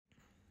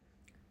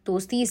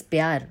दोस्ती इज़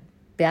प्यार,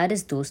 प्यार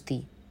इज़ दोस्ती,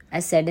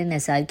 as said in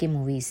SRK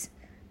movies.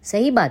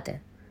 सही बात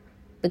है.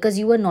 Because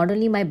you are not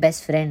only my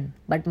best friend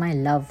but my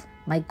love,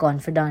 my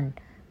confidant,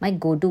 my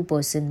go to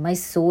person, my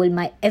soul,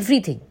 my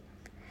everything.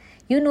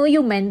 You know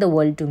you meant the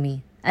world to me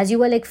as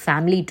you are like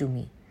family to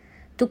me.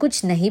 तो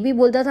कुछ नहीं भी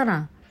बोलता था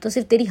ना तो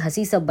सिर्फ तेरी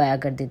हंसी सब बयां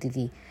कर देती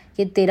थी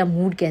कि तेरा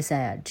मूड कैसा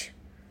है आज.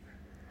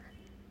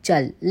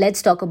 चल,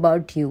 let's talk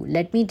about you.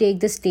 Let me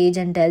take the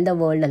stage and tell the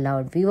world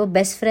aloud. We were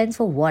best friends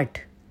for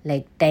what?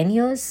 Like 10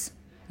 years?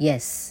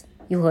 Yes,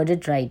 you heard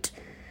it right.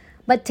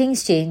 But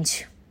things change.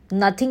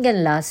 Nothing can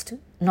last.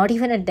 Not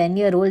even a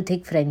 10-year-old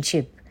thick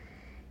friendship.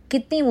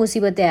 कितनी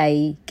मुसीबतें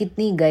आई,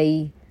 कितनी गई,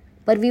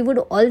 but we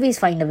would always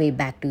find a way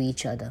back to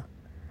each other.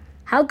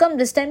 How come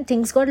this time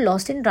things got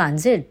lost in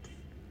transit?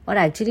 Or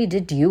actually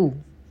did you?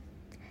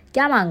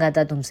 क्या मांगा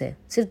था तुमसे?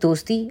 सिर्फ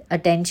दोस्ती,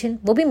 अटेंशन,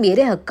 वो भी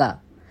मेरे हक का.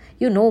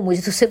 यू नो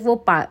मुझे तो सिर्फ वो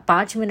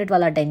 5 मिनट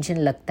वाला टेंशन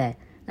लगता है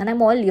and I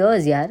am all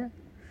yours यार.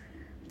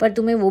 पर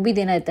तुम्हें वो भी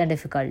देना इतना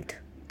डिफ़िकल्ट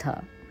था.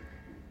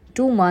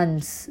 2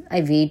 months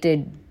I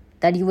waited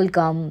that you will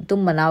come,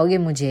 तुम मनाओगे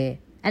मुझे.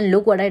 And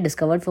look what I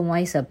discovered for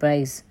my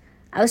surprise.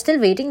 I was still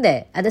waiting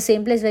there at the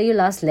same place where you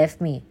last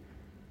left me,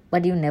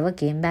 but you never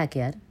came back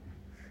यार.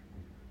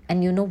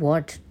 And you know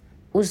what,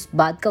 उस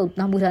बात का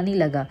उतना बुरा नहीं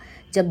लगा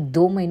जब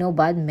 2 महीनों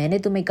बाद मैंने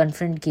तुम्हें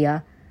कन्फ्रंट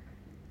किया.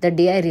 The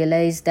day I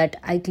realized that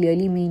I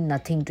clearly mean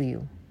nothing to you.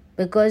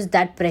 Because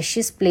that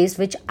precious place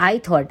which I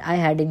thought I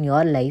had in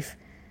your life,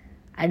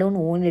 I don't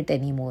own it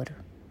anymore.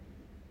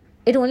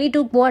 It only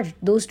took what?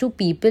 Those 2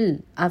 people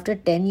after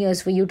 10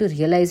 years for you to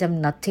realize I'm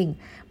nothing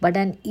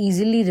but an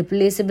easily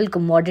replaceable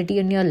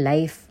commodity in your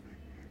life.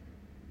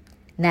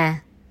 Nah.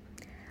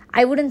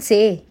 I wouldn't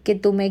say कि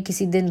तुम्हें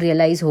किसी दिन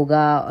realize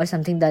होगा or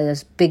something that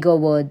is bigger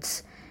words.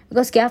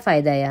 Because क्या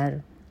फ़ायदा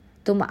यार?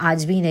 तुम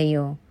आज भी नहीं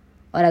हो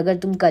और अगर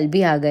तुम कल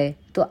भी आ गए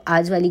तो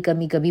आज वाली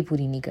कमी कभी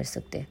पूरी नहीं कर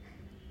सकते.